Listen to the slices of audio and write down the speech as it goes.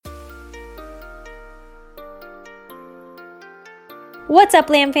What's up,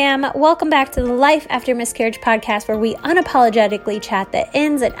 Lamb Fam? Welcome back to the Life After Miscarriage podcast, where we unapologetically chat the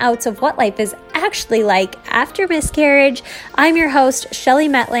ins and outs of what life is actually like after miscarriage. I'm your host, Shelly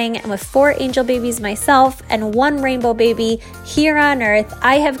Metling, and with 4 angel babies myself and 1 rainbow baby here on earth,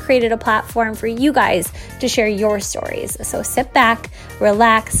 I have created a platform for you guys to share your stories. So sit back,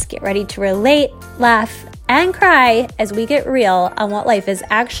 relax, get ready to relate, laugh, and cry as we get real on what life is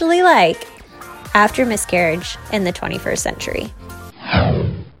actually like after miscarriage in the 21st century.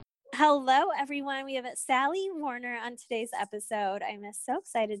 Hello, everyone. We have Sally Warner on today's episode. I'm so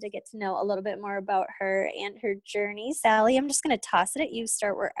excited to get to know a little bit more about her and her journey. Sally, I'm just going to toss it at you.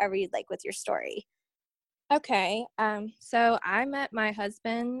 Start wherever you'd like with your story. Okay. So I met my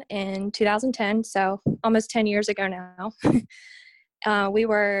husband in 2010, so almost 10 years ago now. We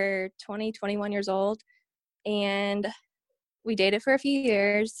were 21 years old, and we dated for a few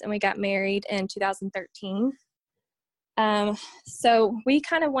years, and we got married in 2013. So we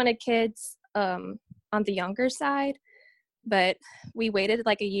kind of wanted kids on the younger side, but we waited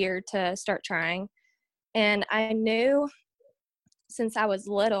like a year to start trying. And I knew since I was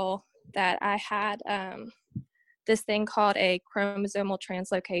little that I had this thing called a chromosomal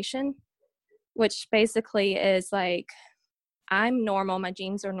translocation, which basically is like I'm normal, my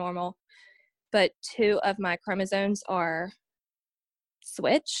genes are normal, but 2 of my chromosomes are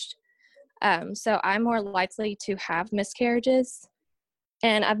switched. So I'm more likely to have miscarriages.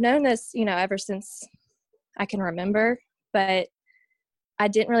 And I've known this, ever since I can remember, but I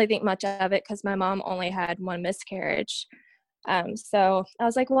didn't really think much of it because my mom only had 1 miscarriage. So I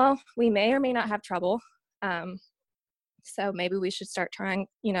was like, well, we may or may not have trouble. So maybe we should start trying,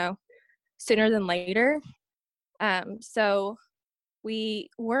 sooner than later. So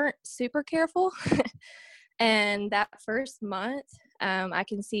we weren't super careful. And that first month, I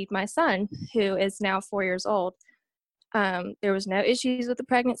conceived my son, who is now 4 years old. There was no issues with the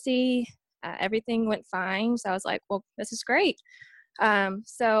pregnancy. Everything went fine. So I was like, well, this is great.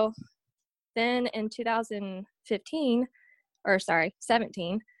 So then in 17,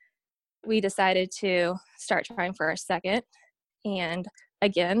 we decided to start trying for our second. And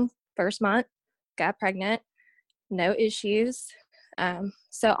again, first month, got pregnant, no issues.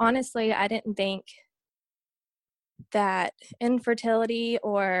 So honestly, I didn't think that infertility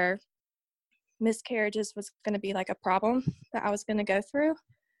or miscarriages was going to be like a problem that I was going to go through.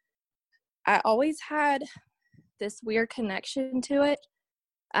 I always had this weird connection to it.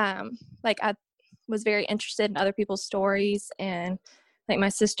 Like I was very interested in other people's stories, and like my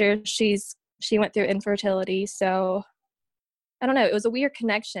sister, she went through infertility. So I don't know, it was a weird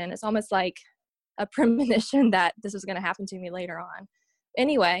connection. It's almost like a premonition that this was going to happen to me later on.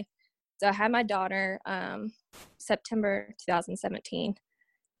 Anyway, so I had my daughter September 2017,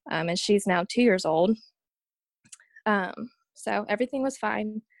 and she's now 2 years old. So everything was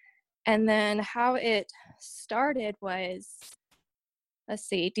fine. And then how it started was,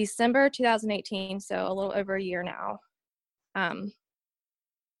 December 2018, so a little over a year now.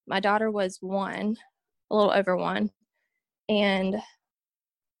 My daughter was 1, a little over 1, and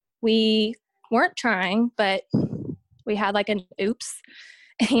we weren't trying, but we had like an oops.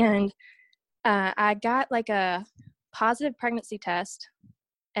 And I got like a positive pregnancy test,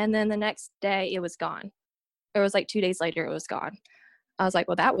 and then the next day it was gone. It was like 2 days later, it was gone. I was like,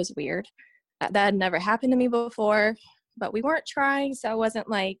 well, that was weird. That had never happened to me before, but we weren't trying, so I wasn't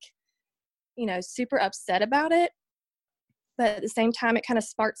like, super upset about it. But at the same time, it kind of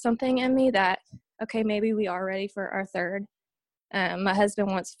sparked something in me that, okay, maybe we are ready for our third. My husband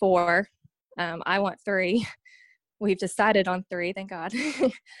wants 4. I want 3. We've decided on 3, thank God.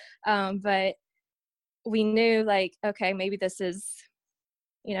 But we knew like, okay, maybe this is,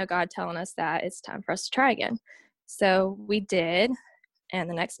 God telling us that it's time for us to try again. So we did. And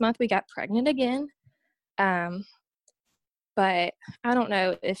the next month we got pregnant again. But I don't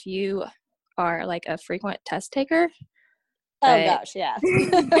know if you are like a frequent test taker. Oh gosh, yeah.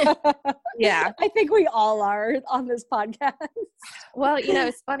 Yeah. I think we all are on this podcast. Well,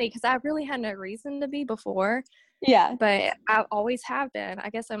 it's funny because I really had no reason to be before. Yeah. But I always have been. I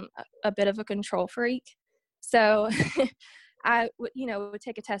guess I'm a bit of a control freak. So I would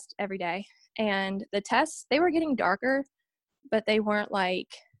take a test every day. And the tests, they were getting darker, but they weren't like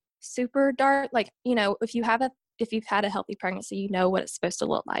super dark. Like, if you've had a healthy pregnancy, you know what it's supposed to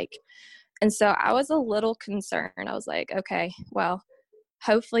look like. And so I was a little concerned. I was like, okay, well,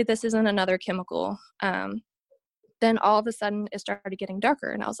 hopefully this isn't another chemical. Then all of a sudden it started getting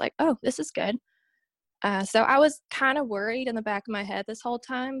darker, and I was like, oh, this is good. So I was kind of worried in the back of my head this whole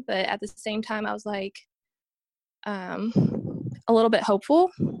time, but at the same time I was like a little bit hopeful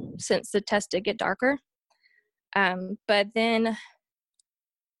since the test did get darker. But then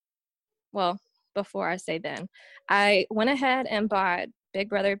well, before I say then, I went ahead and bought Big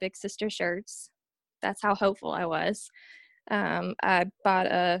Brother, Big Sister shirts. That's how hopeful I was. I bought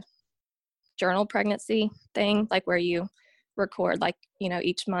a journal pregnancy thing, like where you record, like,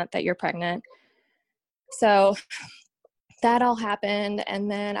 each month that you're pregnant. So that all happened. And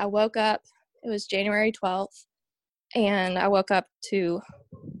then I woke up, it was January 12th, and I woke up to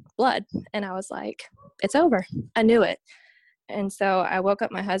blood, and I was like, it's over. I knew it. And so I woke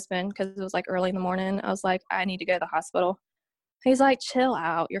up my husband because it was like early in the morning. I was like, I need to go to the hospital. He's like, chill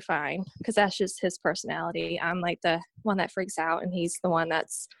out, you're fine. Because that's just his personality. I'm like the one that freaks out, and he's the one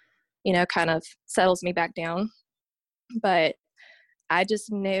that's, kind of settles me back down. But I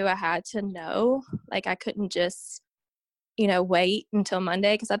just knew I had to know, like I couldn't just, wait until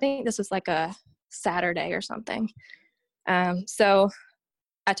Monday, because I think this was like a Saturday or something. So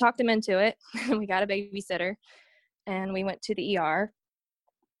I talked him into it. We got a babysitter, and we went to the ER,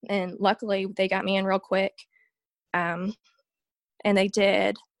 and luckily they got me in real quick. And they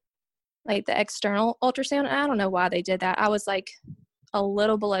did like the external ultrasound. I don't know why they did that. I was like a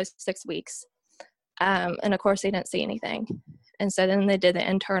little below 6 weeks. And of course they didn't see anything. And so then they did the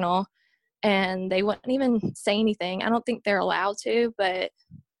internal, and they wouldn't even say anything. I don't think they're allowed to, but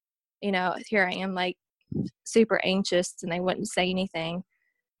here I am like super anxious, and they wouldn't say anything.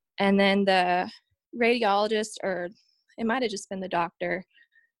 And then the radiologist, or it might have just been the doctor,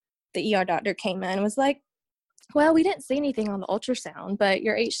 the ER doctor, came in and was like, well, we didn't see anything on the ultrasound, but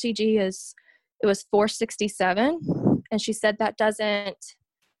your HCG it was 467. And she said that doesn't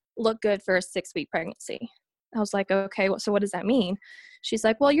look good for a 6-week pregnancy. I was like, okay, well, so what does that mean? She's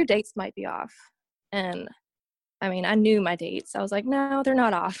like, well, your dates might be off. And I mean, I knew my dates. I was like, no, they're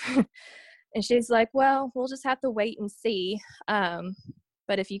not off. And she's like, well, we'll just have to wait and see.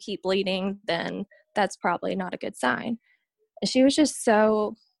 But if you keep bleeding, then that's probably not a good sign. And she was just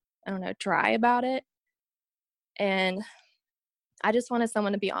so, I don't know, dry about it. And I just wanted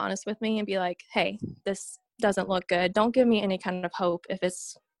someone to be honest with me and be like, hey, this doesn't look good. Don't give me any kind of hope if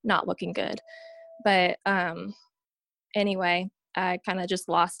it's not looking good. But anyway, I kind of just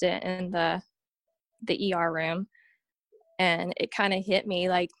lost it in the ER room. And it kind of hit me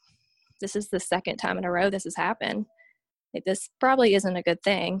like, this is the second time in a row this has happened. Like, this probably isn't a good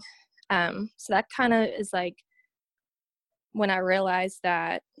thing. So that kind of is like when I realized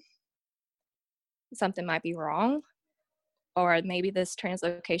that something might be wrong, or maybe this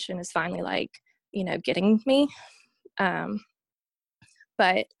translocation is finally like, getting me.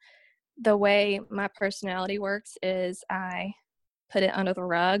 But the way my personality works is I put it under the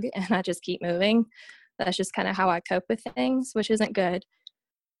rug and I just keep moving. That's just kind of how I cope with things, which isn't good.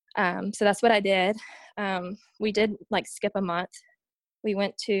 So that's what I did. We did like skip a month. We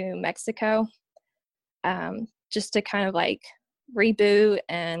went to Mexico, just to kind of like reboot.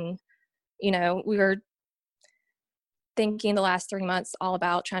 And, we were thinking the last 3 months all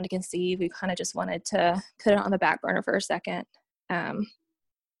about trying to conceive. We kind of just wanted to put it on the back burner for a second.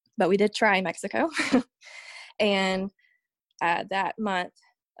 But we did try Mexico. And that month,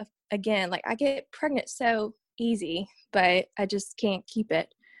 again, like I get pregnant so easy, but I just can't keep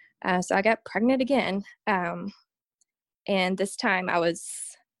it. So I got pregnant again. And this time I was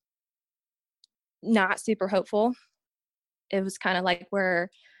not super hopeful. It was kind of like where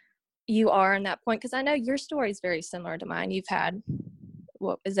you are in that point, because I know your story is very similar to mine. You've had,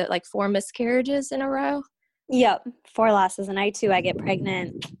 what is it, like 4 miscarriages in a row? Yep, 4 losses, and I get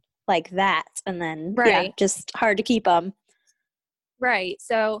pregnant like that, and then right. Just hard to keep them. Right.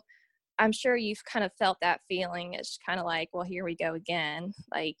 So I'm sure you've kind of felt that feeling. It's kind of like, well, here we go again.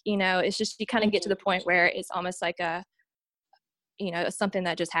 Like, it's just, you kind of get to the point where it's almost like something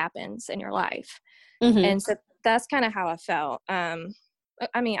that just happens in your life. Mm-hmm. And so that's kind of how I felt.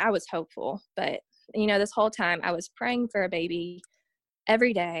 I mean, I was hopeful, but this whole time I was praying for a baby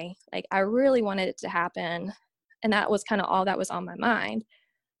every day. Like, I really wanted it to happen. And that was kind of all that was on my mind.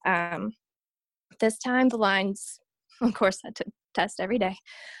 This time the lines, of course, I had to test every day.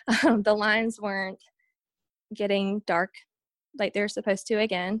 The lines weren't getting dark like they're supposed to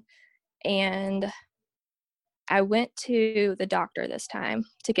again. And I went to the doctor this time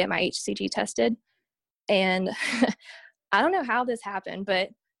to get my HCG tested. And I don't know how this happened, but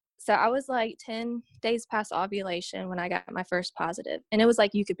so I was like 10 days past ovulation when I got my first positive. And it was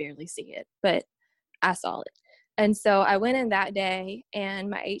like you could barely see it, but I saw it. And so I went in that day, and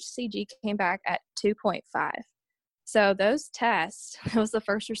my HCG came back at 2.5. So those tests, that was the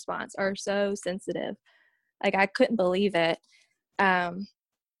first response, are so sensitive. Like, I couldn't believe it. But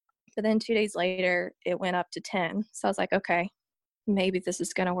then 2 days later, it went up to 10. So I was like, okay, maybe this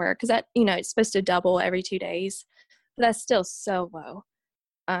is going to work. Because that, it's supposed to double every 2 days. But that's still so low.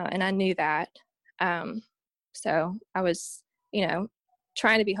 and I knew that. So I was,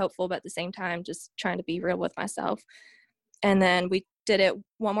 trying to be hopeful, but at the same time, just trying to be real with myself. And then we did it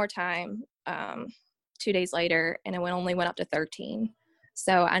one more time 2 days later, and it only went up to 13.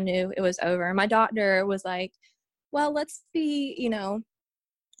 So I knew it was over. My doctor was like, well, let's be,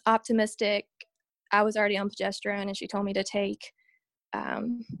 optimistic. I was already on progesterone, and she told me to take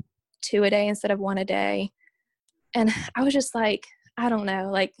 2 a day instead of 1 a day. And I was just like, I don't know,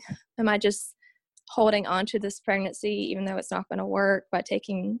 like, am I just holding on to this pregnancy even though it's not going to work by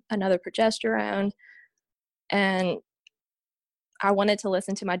taking another progesterone? And I wanted to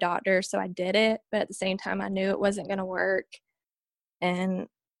listen to my doctor, so I did it, but at the same time I knew it wasn't going to work. And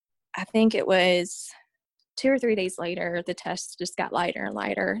I think it was 2 or 3 days later, the test just got lighter and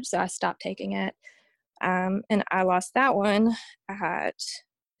lighter, so I stopped taking it. And I lost that one at,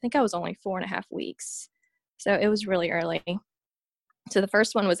 I think I was only 4.5 weeks. So it was really early. So the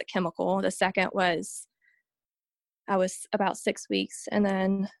first one was a chemical. The second was, I was about 6 weeks. And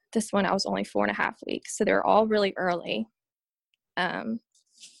then this one, I was only 4.5 weeks. So they're all really early.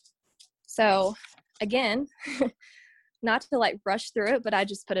 So again, not to like rush through it, but I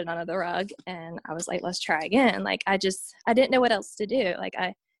just put it under the rug and I was like, let's try again. Like, I didn't know what else to do. Like,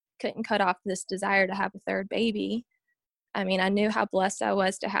 I couldn't cut off this desire to have a third baby. I mean, I knew how blessed I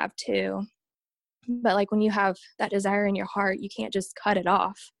was to have 2, but like when you have that desire in your heart, you can't just cut it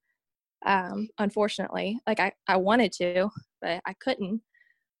off. Unfortunately, like I wanted to, but I couldn't.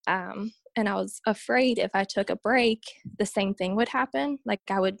 And I was afraid if I took a break, the same thing would happen. Like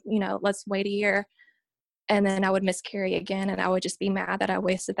I would, let's wait a year and then I would miscarry again. And I would just be mad that I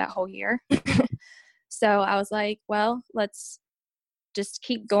wasted that whole year. So I was like, well, let's just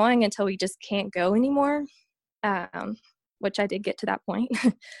keep going until we just can't go anymore. Which I did get to that point.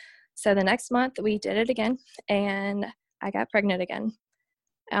 So the next month we did it again and I got pregnant again.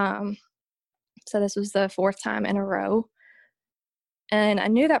 So this was the 4th time in a row. And I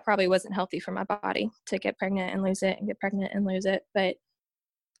knew that probably wasn't healthy for my body to get pregnant and lose it and get pregnant and lose it. But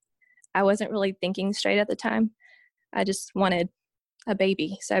I wasn't really thinking straight at the time. I just wanted a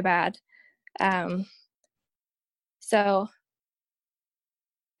baby so bad. So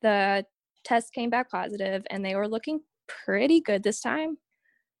the test came back positive and they were looking pretty good this time.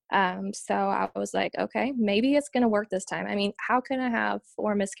 So I was like, okay, maybe it's going to work this time. I mean, how can I have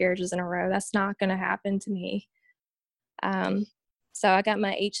 4 miscarriages in a row? That's not going to happen to me. So I got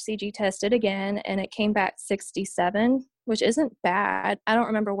my HCG tested again and it came back 67, which isn't bad. I don't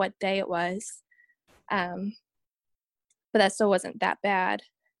remember what day it was. But that still wasn't that bad.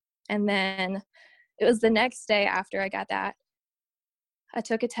 And then it was the next day after I got that, I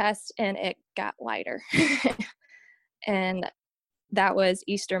took a test and it got lighter. And that was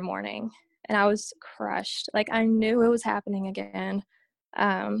Easter morning. And I was crushed. Like I knew it was happening again.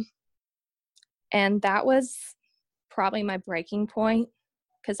 And that was probably my breaking point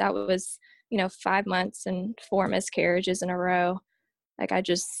because that was, 5 months and 4 miscarriages in a row. Like I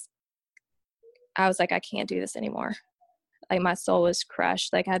was like, I can't do this anymore. Like my soul was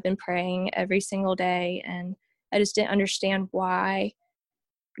crushed. Like I'd been praying every single day and I just didn't understand why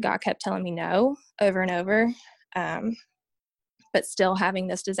God kept telling me no over and over. But still having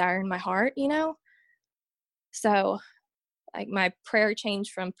this desire in my heart, So like my prayer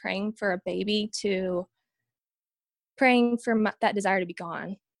changed from praying for a baby to praying for that desire to be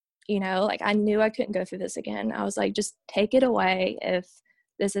gone. Like I knew I couldn't go through this again. I was like, just take it away if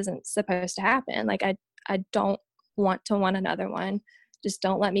this isn't supposed to happen. Like I don't want to want another one. Just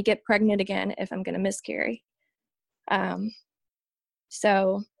don't let me get pregnant again if I'm going to miscarry.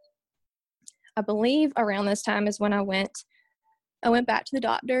 So I believe around this time is when I went back to the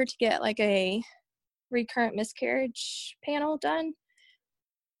doctor to get like a recurrent miscarriage panel done.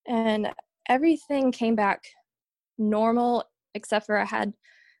 And everything came back normal, except for I had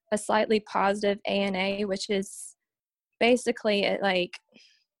a slightly positive ANA, which is basically it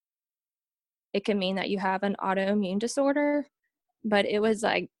can mean that you have an autoimmune disorder, but it was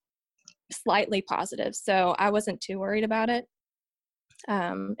like slightly positive. So I wasn't too worried about it.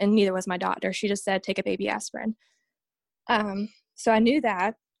 And neither was my doctor. She just said, take a baby aspirin. So I knew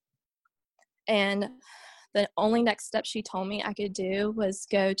that. And the only next step she told me I could do was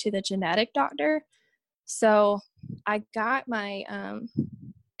go to the genetic doctor. So I got my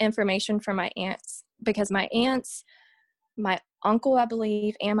information from my aunts because my aunts, my uncle, I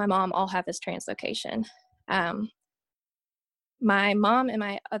believe, and my mom all have this translocation. My mom and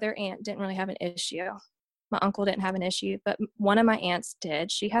my other aunt didn't really have an issue. My uncle didn't have an issue, but one of my aunts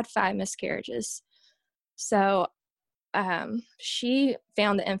did. She had 5 miscarriages. So she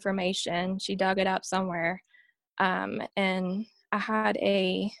found the information. She dug it up somewhere. And I had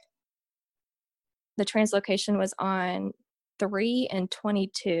the translocation was on 3 and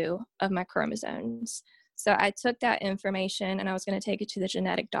 22 of my chromosomes. So I took that information and I was going to take it to the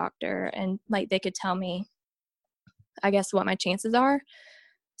genetic doctor, and like they could tell me, I guess, what my chances are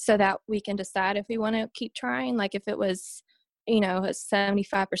so that we can decide if we want to keep trying. Like if it was, a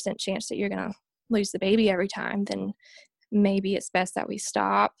 75% chance that you're going to lose the baby every time, then maybe it's best that we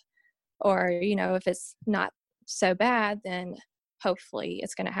stop. Or, if it's not so bad, then hopefully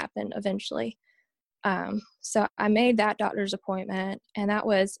it's going to happen eventually. So I made that doctor's appointment, and that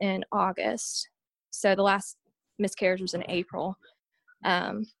was in August. So the last miscarriage was in April.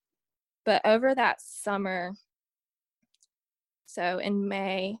 But over that summer, so in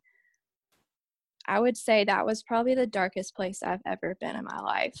May, I would say that was probably the darkest place I've ever been in my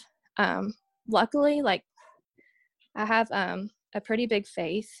life. Luckily, like I have a pretty big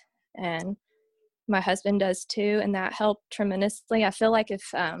faith, and my husband does too, and that helped tremendously. I feel like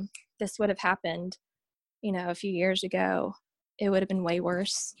if this would have happened, a few years ago, it would have been way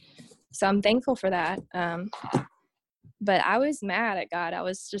worse. So I'm thankful for that. But I was mad at God. I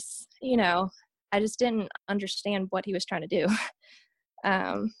was just, I just didn't understand what he was trying to do.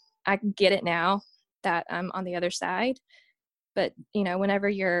 I get it now that I'm on the other side. But, whenever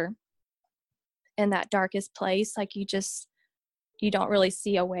you're in that darkest place, like you don't really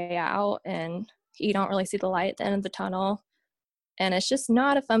see a way out, and you don't really see the light at the end of the tunnel. And it's just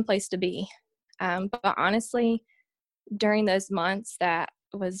not a fun place to be. But honestly, during those months that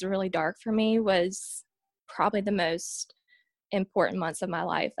was really dark for me was probably the most important months of my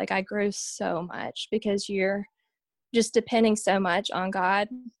life. Like I grew so much because you're just depending so much on God,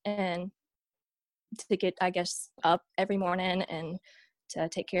 and to get, I guess, up every morning and to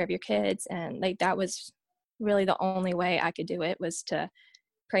take care of your kids. And like that was really the only way I could do it, was to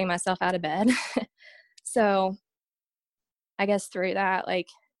pray myself out of bed. So I guess through that, like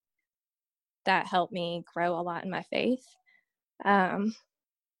that helped me grow a lot in my faith.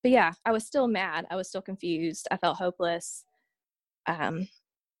 But yeah, I was still mad. I was still confused. I felt hopeless. But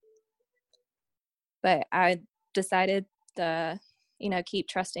I decided to, keep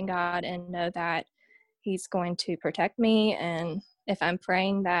trusting God and know that he's going to protect me. And if I'm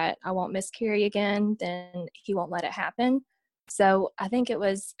praying that I won't miscarry again, then he won't let it happen. So I think it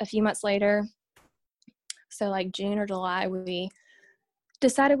was a few months later, so like June or July, we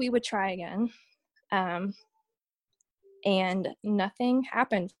decided we would try again. And nothing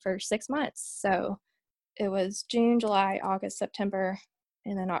happened for 6 months. So it was June, July, August, September,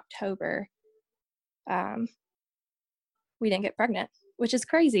 and then October. We didn't get pregnant, which is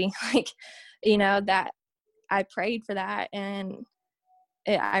crazy. Like, that I prayed for that, and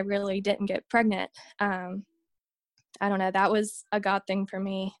I really didn't get pregnant. I don't know. That was a God thing for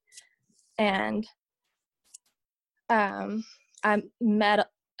me. And I met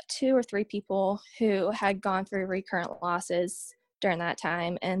 2 or 3 people who had gone through recurrent losses during that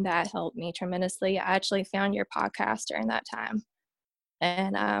time, and that helped me tremendously. I actually found your podcast during that time,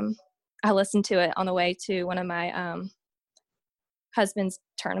 and I listened to it on the way to one of my husband's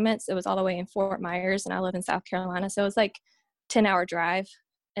tournaments. It was all the way in Fort Myers, and I live in South Carolina, so it was like 10-hour drive.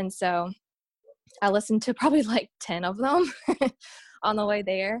 And so I listened to probably like 10 of them on the way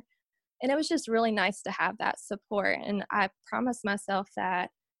there. And it was just really nice to have that support. And I promised myself that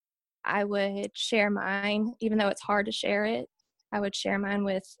I would share mine, even though it's hard to share it. I would share mine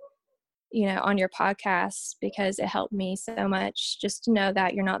with, on your podcast, because it helped me so much just to know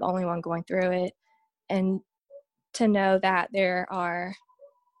that you're not the only one going through it, and to know that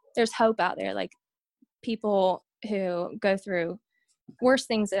there's hope out there. Like people who go through worse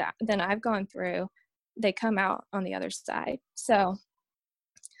things than I've gone through, they come out on the other side. So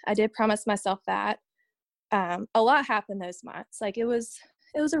I did promise myself that. A lot happened those months. Like it was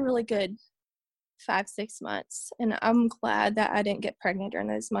a really good 5-6 months, and I'm glad that I didn't get pregnant during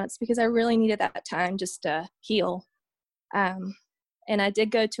those months, because I really needed that time just to heal. And I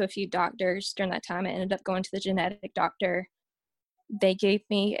did go to a few doctors during that time. I ended up going to the genetic doctor. They gave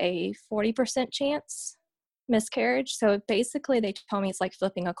me a 40% chance miscarriage. So basically they told me it's like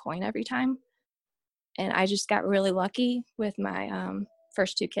flipping a coin every time. And I just got really lucky with my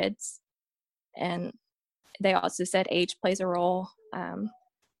first 2 kids. And they also said age plays a role,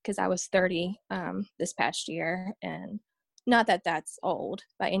 because I was 30 this past year. And not that that's old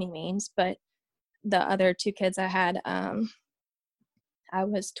by any means, but the other 2 kids I had, I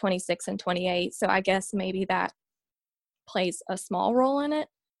was 26 and 28. So I guess maybe that plays a small role in it.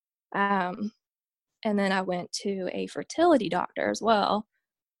 And then I went to a fertility doctor as well.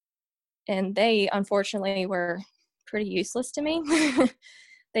 And they unfortunately were pretty useless to me.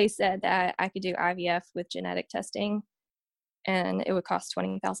 They said that I could do IVF with genetic testing. and it would cost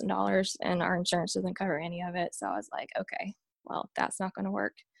 $20,000, and our insurance doesn't cover any of it. So I was like, okay, well, that's not going to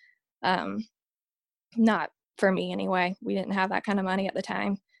work. Not for me anyway. We didn't have that kind of money at the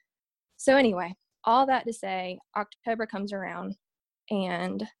time. So anyway, all that to say, October comes around,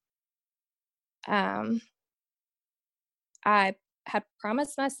 and I had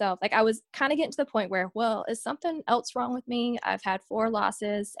promised myself, like, I was kind of getting to the point where, well, is something else wrong with me? I've had 4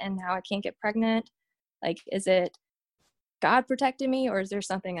 losses and now I can't get pregnant. Like, is it God protected me, or is there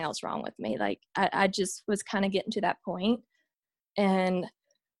something else wrong with me? Like, I just was kind of getting to that point. And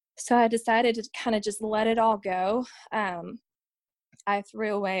so I decided to kind of just let it all go. I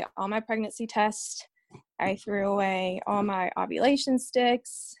threw away all my pregnancy tests. I threw away all my ovulation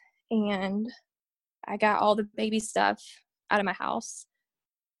sticks, and I got all the baby stuff out of my house.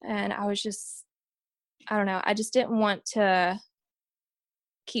 And I was just, I don't know, I just didn't want to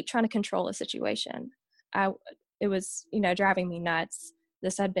keep trying to control the situation. It was, driving me nuts.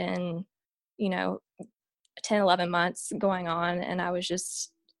 This had been, 10, 11 months going on, and I was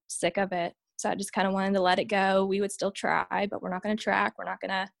just sick of it. So I just kind of wanted to let it go. We would still try, but we're not going to track. We're not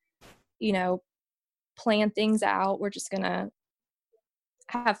going to, plan things out. We're just going to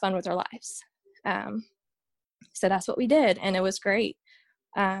have fun with our lives. So that's what we did, and it was great.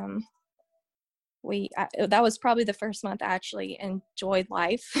 That was probably the first month I actually enjoyed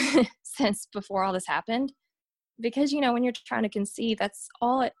life since before all this happened, because when you're trying to conceive, that's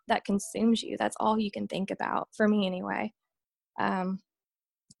all that consumes you. That's all you can think about, for me anyway.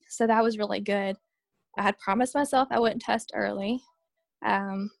 So that was really good. I had promised myself I wouldn't test early,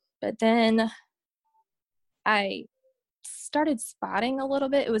 but then I started spotting a little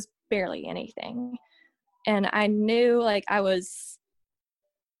bit. It was barely anything, and I knew, like, I was,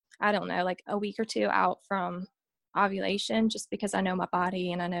 I don't know, like a week or 2 out from ovulation, just because I know my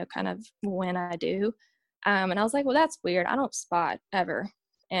body and I know kind of when I do. And I was like, well, that's weird. I don't spot ever.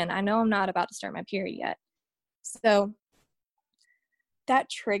 And I know I'm not about to start my period yet. So that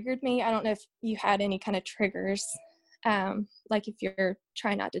triggered me. I don't know if you had any kind of triggers, like if you're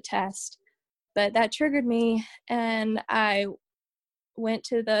trying not to test, but that triggered me. And I went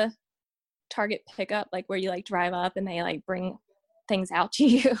to the Target pickup, like where you like drive up and they like bring things out to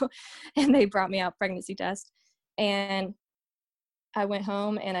you. And they brought me out pregnancy test, and I went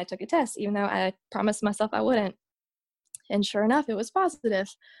home and I took a test, even though I promised myself I wouldn't. And sure enough, it was positive.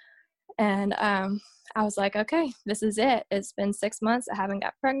 And I was like, okay, this is it. It's been 6 months. I haven't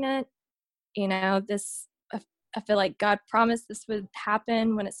got pregnant. I feel like God promised this would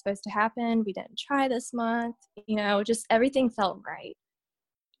happen when it's supposed to happen. We didn't try this month. Just everything felt right.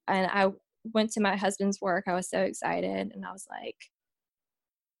 And I went to my husband's work. I was so excited. And I was like,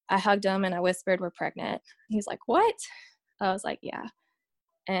 I hugged him and I whispered, we're pregnant. He's like, what? I was like, yeah.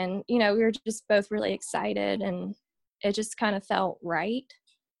 And, we were just both really excited, and it just kind of felt right.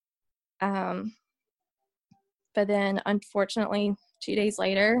 But then unfortunately, 2 days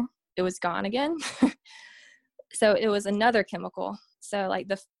later, it was gone again. So it was another chemical. So like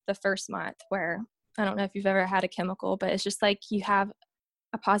the first month, where, I don't know if you've ever had a chemical, but it's just like you have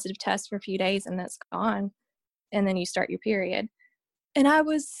a positive test for a few days and that's gone. And then you start your period. And I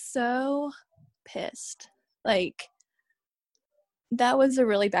was so pissed. Like, that was a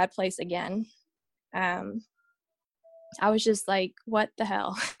really bad place again. I was just like, what the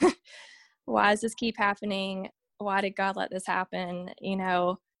hell? Why does this keep happening? Why did God let this happen?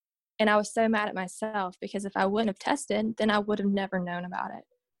 And I was so mad at myself, because if I wouldn't have tested, then I would have never known about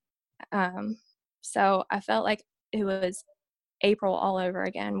it. So I felt like it was April all over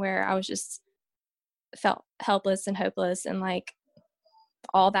again, where I was just felt helpless and hopeless, and like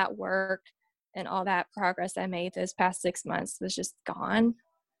all that work and all that progress I made those past 6 months was just gone.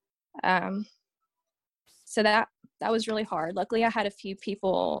 So that was really hard. Luckily, I had a few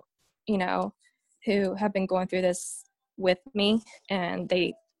people, who have been going through this with me, and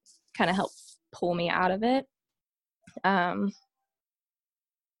they kind of helped pull me out of it.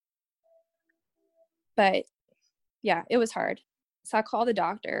 But yeah, it was hard. So I called the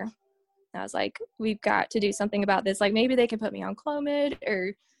doctor. I was like, we've got to do something about this. Like, maybe they can put me on Clomid,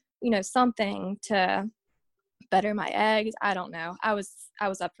 or, something to better my eggs. I don't know. I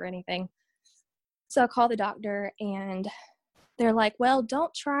was up for anything. So I called the doctor, and they're like, well,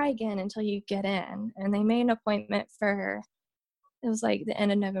 don't try again until you get in. And they made an appointment for, it was like the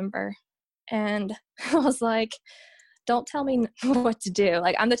end of November. And I was like, don't tell me what to do.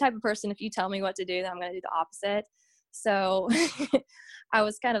 Like, I'm the type of person, if you tell me what to do, then I'm going to do the opposite. So I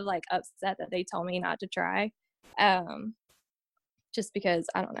was kind of like upset that they told me not to try. Just because,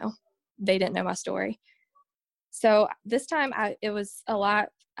 I don't know, they didn't know my story. So this time I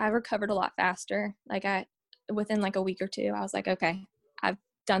recovered a lot faster. Like, within like a week or two, I was like, okay, I've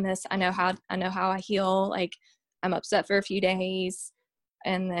done this. I know how I heal. Like, I'm upset for a few days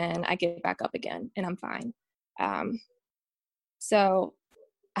and then I get back up again and I'm fine. So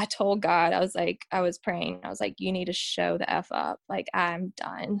I told God, I was praying. I was like, you need to show the F up. Like, I'm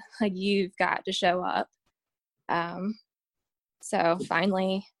done. Like, you've got to show up. So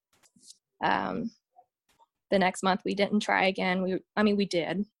finally, the next month we didn't try again. We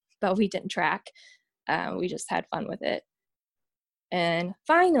did, but we didn't track. We just had fun with it. And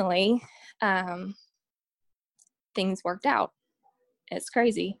finally, things worked out. It's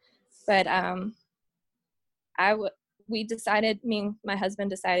crazy. But we decided, me and my husband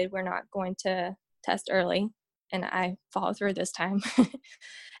decided we're not going to test early. And I followed through this time.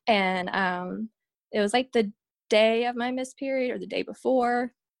 And it was like the day of my missed period or the day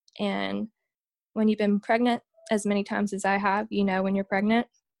before. And when you've been pregnant as many times as I have, you know when you're pregnant.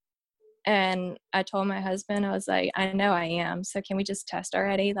 And I told my husband, I was like, I know I am. So can we just test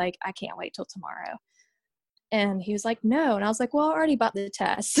already? Like, I can't wait till tomorrow. And he was like, no. And I was like, well, I already bought the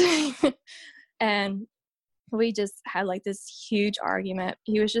test. And we just had like this huge argument.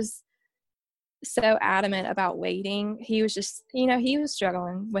 He was just so adamant about waiting. He was just, he was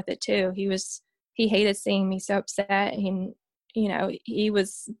struggling with it too. He hated seeing me so upset. And, he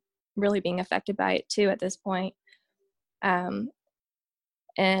was really being affected by it too at this point.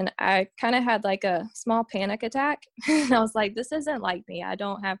 And I kind of had like a small panic attack. I was like, this isn't like me. I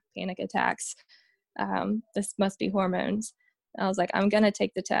don't have panic attacks. This must be hormones. I was like, I'm going to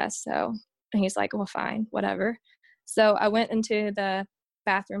take the test. So he's like, well, fine, whatever. So I went into the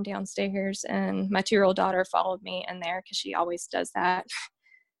bathroom downstairs and my 2-year-old daughter followed me in there because she always does that.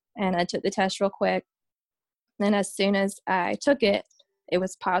 And I took the test real quick. And as soon as I took it, it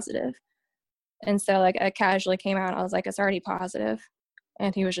was positive. And so like I casually came out. I was like, it's already positive.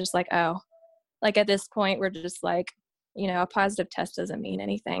 And he was just like, oh, like at this point, we're just like, a positive test doesn't mean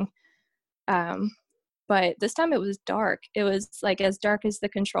anything. But this time it was dark. It was like as dark as the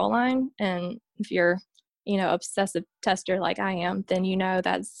control line. And if you're, obsessive tester like I am, then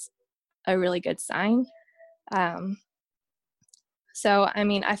that's a really good sign. So,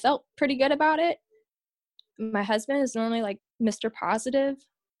 I felt pretty good about it. My husband is normally like Mr. Positive,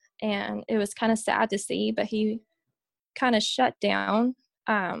 and it was kind of sad to see, but he kind of shut down.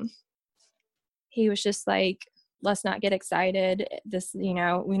 He was just like, let's not get excited. This, we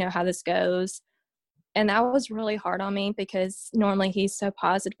know how this goes. And that was really hard on me because normally he's so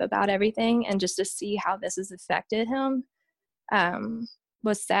positive about everything, and just to see how this has affected him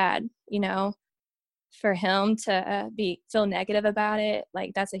was sad, for him to feel negative about it.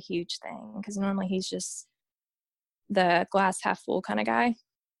 Like, that's a huge thing because normally he's just the glass half full kind of guy.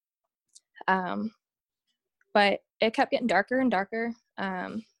 But it kept getting darker and darker.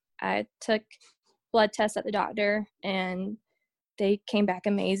 I took blood tests at the doctor and they came back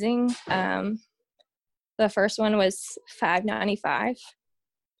amazing. The first one was 595.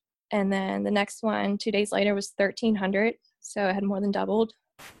 And then the next one, 2 days later, was 1,300. So it had more than doubled.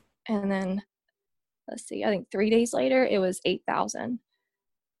 And then, I think 3 days later, it was 8,000.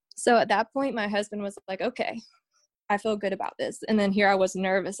 So at that point, my husband was like, okay, I feel good about this. And then here I was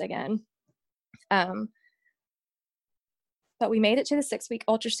nervous again. But we made it to the 6-week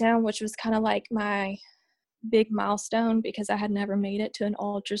ultrasound, which was kind of like my big milestone because I had never made it to an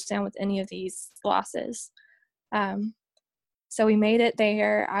ultrasound with any of these glosses. So we made it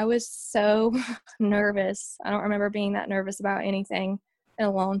there. I was so nervous. I don't remember being that nervous about anything in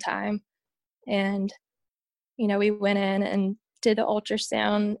a long time. And, we went in and did the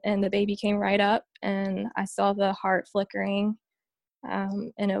ultrasound and the baby came right up and I saw the heart flickering.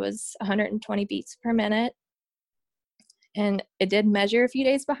 And it was 120 beats per minute. And it did measure a few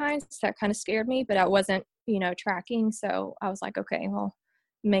days behind, so that kind of scared me, but I wasn't, tracking. So I was like, okay, well,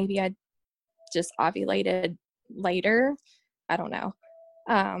 maybe I just ovulated later. I don't know.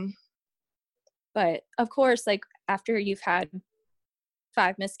 But of course, like after you've had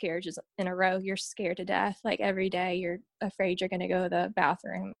 5 miscarriages in a row, you're scared to death. Like every day you're afraid you're going to go to the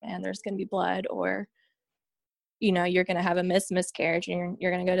bathroom and there's going to be blood, or, you're going to have a miscarriage and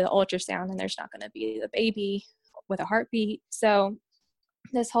you're going to go to the ultrasound and there's not going to be the baby with a heartbeat. So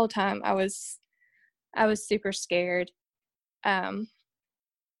this whole time I was super scared. But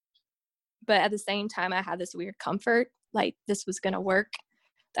at the same time, I had this weird comfort, like this was going to work,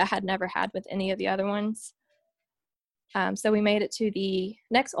 that I had never had with any of the other ones. So we made it to the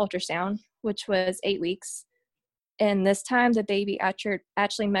next ultrasound, which was 8 weeks. And this time the baby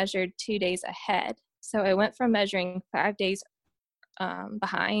actually measured 2 days ahead. So it went from measuring 5 days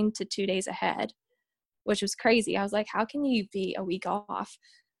behind to 2 days ahead, which was crazy. I was like, how can you be a week off?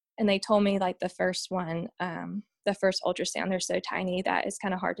 And they told me like the first one, the first ultrasound, they're so tiny that it's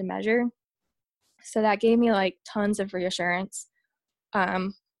kind of hard to measure. So that gave me like tons of reassurance.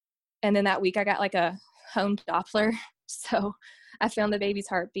 And then that week I got like a home Doppler. So I found the baby's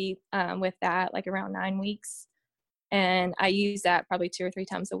heartbeat with that, like around 9 weeks. And I use that probably 2 or 3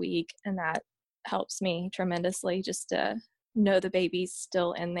 times a week. And that helps me tremendously just to know the baby's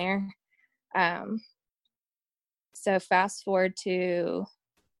still in there. So fast forward to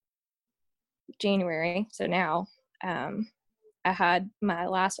January. So now I had my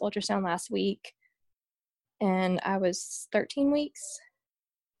last ultrasound last week and I was 13 weeks.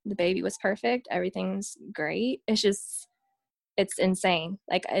 The baby was perfect. Everything's great. It's insane.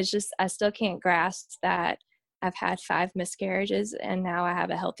 Like, I still can't grasp that I've had 5 miscarriages and now I have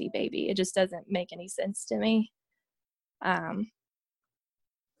a healthy baby. It just doesn't make any sense to me. But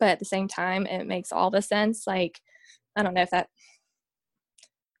at the same time, it makes all the sense. Like, I don't know if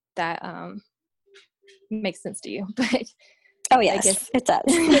that makes sense to you, but oh yes, it does.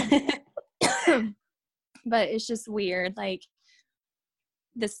 But it's just weird. Like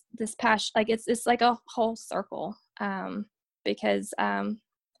this past, like it's like a whole circle. Because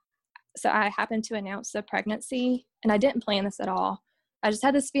so I happened to announce the pregnancy, and I didn't plan this at all. I just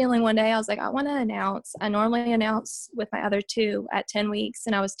had this feeling one day. I was like, I want to announce. I normally announce with my other 2 at 10 weeks,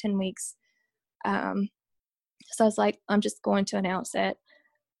 and I was 10 weeks. So I was like, I'm just going to announce it.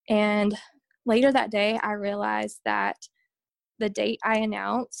 And later that day, I realized that the date I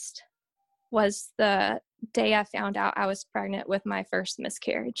announced was the day I found out I was pregnant with my first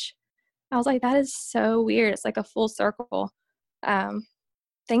miscarriage. I was like, that is so weird. It's like a full circle.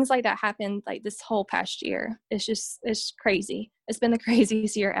 Things like that happened like this whole past year. It's crazy. It's been the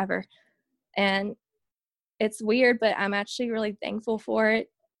craziest year ever. And it's weird, but I'm actually really thankful for it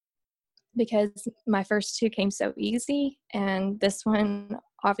because my first 2 came so easy and this one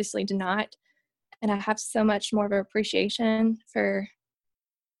obviously did not. And I have so much more of an appreciation for,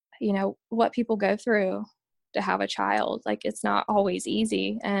 what people go through to have a child. Like, it's not always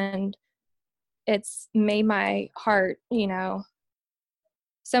easy, and it's made my heart,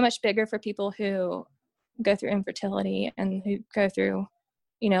 so much bigger for people who go through infertility and who go through,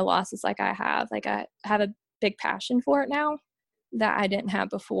 losses like I have. Like, I have a big passion for it now that I didn't have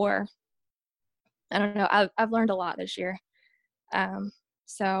before. I don't know. I've learned a lot this year.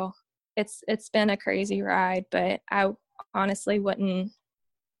 So it's been a crazy ride, but I honestly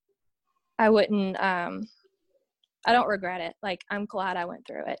I don't regret it. Like, I'm glad I went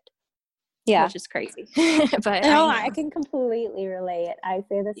through it. Yeah. Which is crazy. But no, I can completely relate. I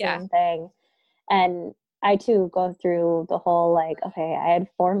say the same thing. And I too go through the whole, like, okay, I had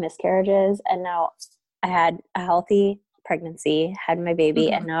 4 miscarriages and now I had a healthy pregnancy, had my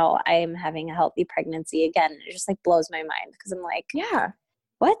baby, and now I'm having a healthy pregnancy again. It just like blows my mind because I'm like, yeah,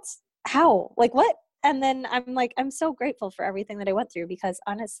 what? How? Like, what? And then I'm like, I'm so grateful for everything that I went through because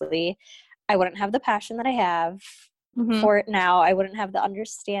honestly, I wouldn't have the passion that I have for it now. I wouldn't have the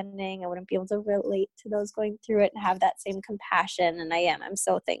understanding. I wouldn't be able to relate to those going through it and have that same compassion. And I'm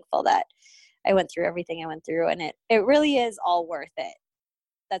so thankful that I went through everything I went through, and it really is all worth it.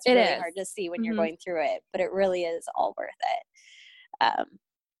 That's really hard to see when you're going through it, but it really is all worth it.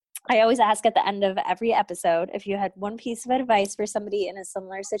 I always ask at the end of every episode, if you had one piece of advice for somebody in a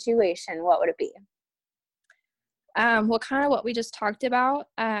similar situation, what would it be? Well, kind of what we just talked about,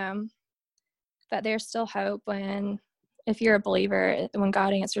 that there's still hope if you're a believer, when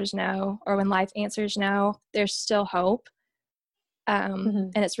God answers no, or when life answers no, there's still hope.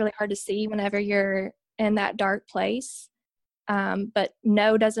 And it's really hard to see whenever you're in that dark place. But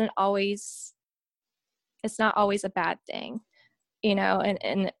no it's not always a bad thing,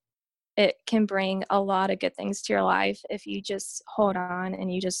 and it can bring a lot of good things to your life if you just hold on and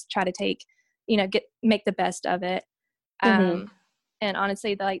you just try to make the best of it. And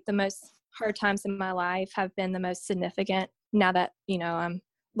honestly, the most hard times in my life have been the most significant now that, I'm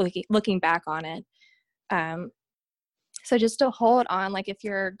looking back on it. So just to hold on, like if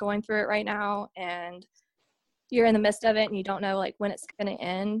you're going through it right now and you're in the midst of it and you don't know like when it's going to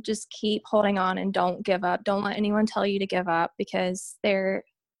end, just keep holding on and don't give up. Don't let anyone tell you to give up because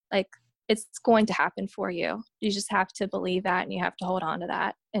it's going to happen for you. You just have to believe that and you have to hold on to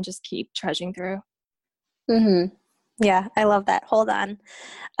that and just keep trudging through. Yeah, I love that. Hold on.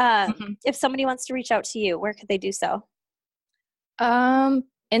 If somebody wants to reach out to you, where could they do so?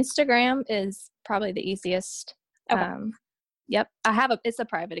 Instagram is probably the easiest. Okay. Yep. It's a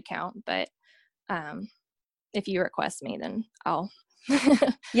private account, but if you request me, then I'll.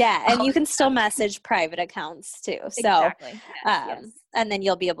 Yeah, and you can still message private accounts too. So, exactly. Yes. And then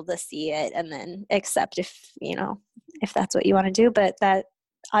you'll be able to see it and then accept if that's what you want to do. But that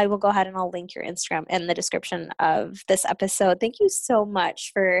I will go ahead and I'll link your Instagram in the description of this episode. Thank you so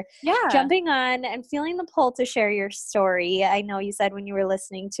much for jumping on and feeling the pull to share your story. I know you said when you were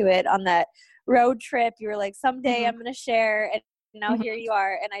listening to it on that road trip, you were like, someday I'm going to share. And now here you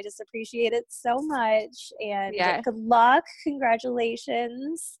are. And I just appreciate it so much. And good luck.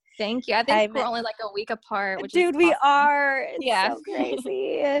 Congratulations. Thank you. I think we're only like a week apart. Which is we awesome. are. It's so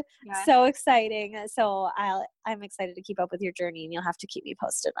crazy. So exciting. So I'm excited to keep up with your journey, and you'll have to keep me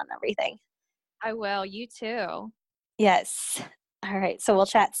posted on everything. I will. You too. Yes. All right. So we'll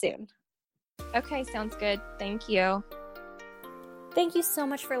chat soon. Okay. Sounds good. Thank you. Thank you so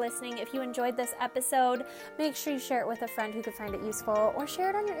much for listening. If you enjoyed this episode, make sure you share it with a friend who could find it useful, or share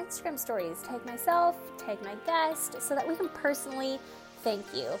it on your Instagram stories. Tag myself, tag my guest, so that we can personally thank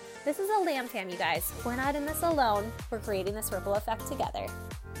you. This is a Lamb Fam, you guys. We're not in this alone. We're creating this ripple effect together.